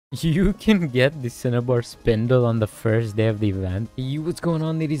You can get the Cinnabar Spindle on the first day of the event. What's going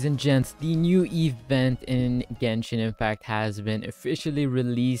on, ladies and gents? The new event in Genshin Impact has been officially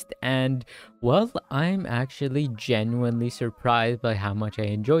released, and well, I'm actually genuinely surprised by how much I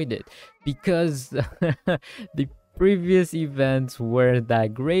enjoyed it, because the previous events weren't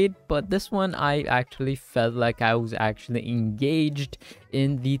that great, but this one I actually felt like I was actually engaged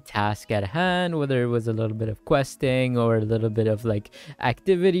in the task at hand, whether it was a little bit of questing or a little bit of like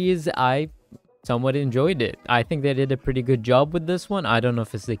activities. I somewhat enjoyed it. I think they did a pretty good job with this one. I don't know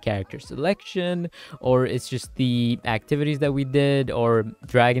if it's the character selection or it's just the activities that we did, or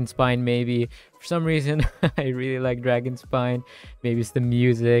Dragon Spine maybe. For some reason, I really like Dragon Spine. Maybe it's the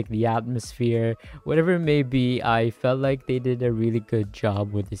music, the atmosphere, whatever it may be. I felt like they did a really good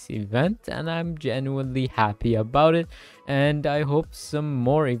job with this event, and I'm genuinely happy about it. And I hope some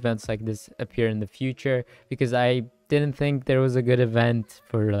more events like this appear in the future, because I didn't think there was a good event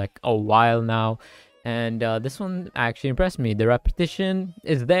for like a while now, and this one actually impressed me. The repetition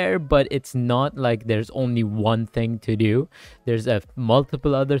is there, but it's not like there's only one thing to do. There's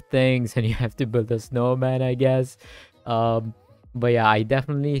multiple other things, and you have to build a snowman, I guess. But yeah, I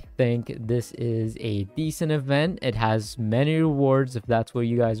definitely think this is a decent event. It has many rewards if that's what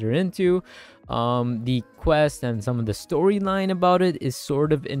you guys are into. The quest and some of the storyline about it is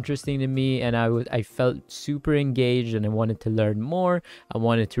sort of interesting to me, and I felt super engaged, and I wanted to learn more. I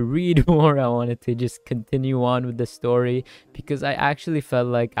wanted to read more. I wanted to just continue on with the story, because I actually felt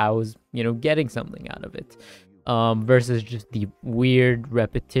like I was, getting something out of it. Versus just the weird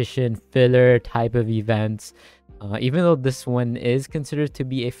repetition filler type of events. Even though this one is considered to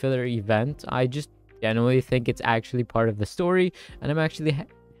be a filler event, I just genuinely think it's actually part of the story, and I'm actually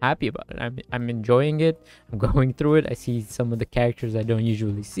happy about it. I'm enjoying it. I'm going through it. I see some of the characters I don't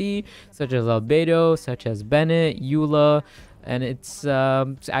usually see, such as Albedo, such as Bennett, Youll, and it's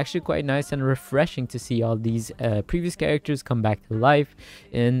actually quite nice and refreshing to see all these previous characters come back to life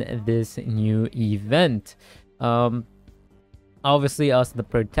in this new event. Obviously, us, the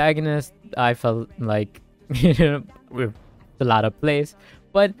protagonist, I felt like we're a lot of plays,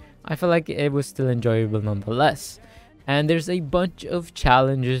 but I feel like it was still enjoyable nonetheless. And there's a bunch of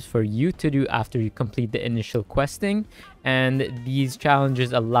challenges for you to do after you complete the initial questing, and these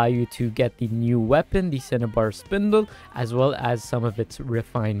challenges allow you to get the new weapon, the Cinnabar Spindle, as well as some of its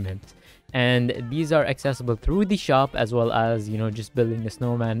refinement. And these are accessible through the shop, as well as just building the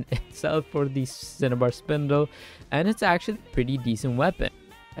snowman itself for the Cinnabar Spindle, and it's actually a pretty decent weapon.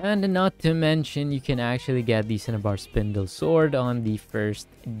 And not to mention, you can actually get the Cinnabar Spindle sword on the first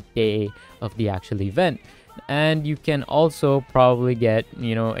day of the actual event. And you can also probably get,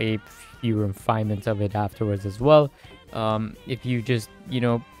 a few refinements of it afterwards as well. If you just,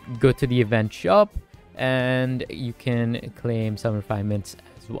 go to the event shop, and you can claim some refinements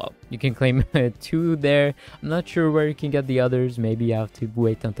as well. You can claim 2 there. I'm not sure where you can get the others. Maybe you have to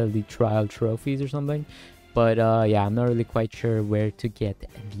wait until the trial trophies or something. But yeah, I'm not really quite sure where to get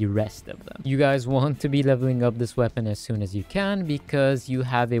the rest of them. You guys want to be leveling up this weapon as soon as you can, because you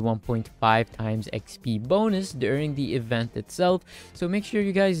have a 1.5 times XP bonus during the event itself. So make sure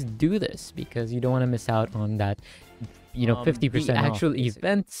you guys do this, because you don't want to miss out on that 50% the actual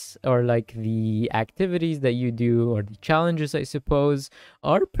events, or like the activities that you do, or the challenges, I suppose,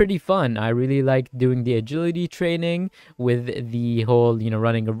 are pretty fun. I really like doing the agility training with the whole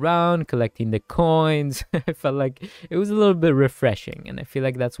running around collecting the coins. I felt like it was a little bit refreshing, and I feel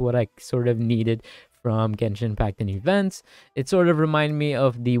like that's what I sort of needed from Genshin Impact and events. It sort of reminded me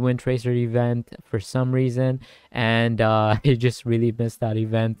of the Wind Tracer event for some reason, and I just really missed that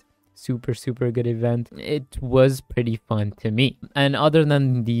event. Super good event. It was pretty fun to me. And other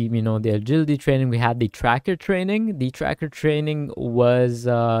than the the agility training, we had the tracker training. The tracker training was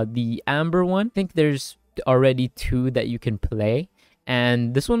the amber one. I think there's already 2 that you can play,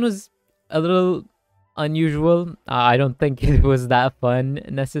 and this one was a little unusual. I don't think it was that fun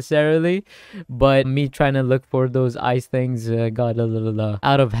necessarily, but me trying to look for those ice things got a little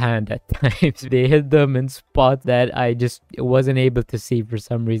out of hand at times. They hit them in spots that I just wasn't able to see for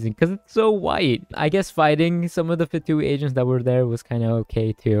some reason, because it's so white. I guess fighting some of the F2 agents that were there was kind of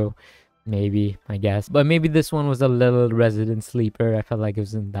okay too. Maybe, I guess, but maybe this one was a little resident sleeper. I felt like it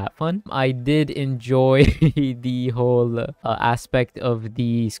wasn't that fun. I did enjoy the whole aspect of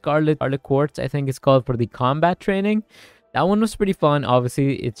the Scarlet Quartz, I think it's called, for the combat training. That one was pretty fun.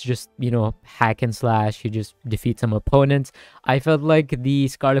 Obviously, it's just, hack and slash. You just defeat some opponents. I felt like the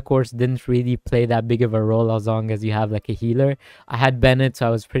Scarlet Quartz didn't really play that big of a role as long as you have like a healer. I had Bennett, so I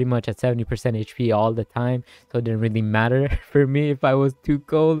was pretty much at 70% HP all the time. So it didn't really matter for me if I was too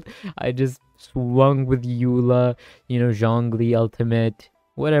cold. I just swung with Youll, Zhongli ultimate,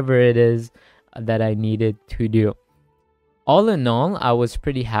 whatever it is that I needed to do. All in all, I was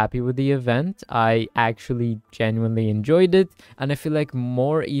pretty happy with the event. I actually genuinely enjoyed it, and I feel like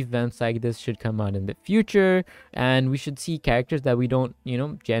more events like this should come out in the future, and we should see characters that we don't,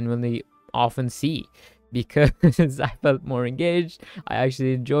 genuinely often see, because I felt more engaged. I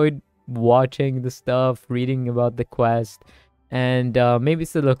actually enjoyed watching the stuff, reading about the quest, and maybe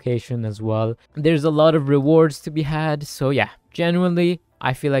it's the location as well. There's a lot of rewards to be had, so yeah, genuinely,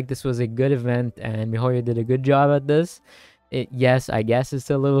 I feel like this was a good event, and MiHoYo did a good job at this. Yes, I guess it's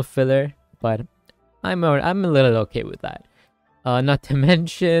a little filler, but I'm a little okay with that. Not to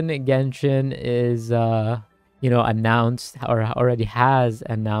mention, Genshin is announced, or already has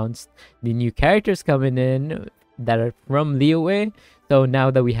announced, the new characters coming in that are from Liyue. So now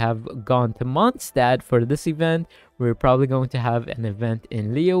that we have gone to Mondstadt for this event, we're probably going to have an event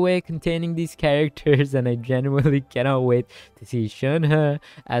in Liyue containing these characters, and I genuinely cannot wait to see Shunhe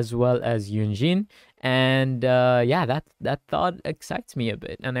as well as Yunjin. And yeah, that thought excites me a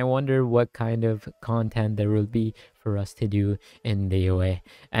bit, and I wonder what kind of content there will be for us to do in Liyue.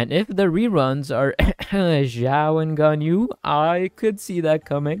 And if the reruns are Zhao and Ganyu, I could see that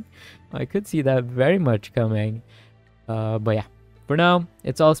coming. I could see that very much coming. But yeah, for now,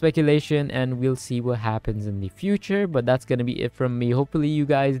 it's all speculation, and we'll see what happens in the future. But that's gonna be it from me. Hopefully you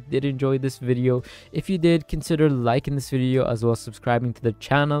guys did enjoy this video. If you did, consider liking this video as well as subscribing to the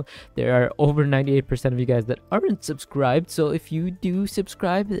channel. There are over 98% of you guys that aren't subscribed, so if you do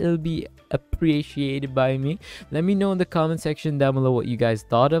subscribe, it'll be appreciated by me. Let me know in the comment section down below what you guys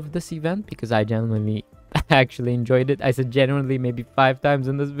thought of this event, because I genuinely actually enjoyed it. I said genuinely maybe 5 times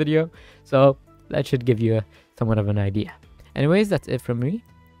in this video, so that should give you somewhat of an idea. Anyways, that's it from me.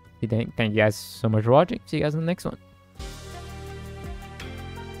 Thank you guys so much for watching. See you guys in the next one.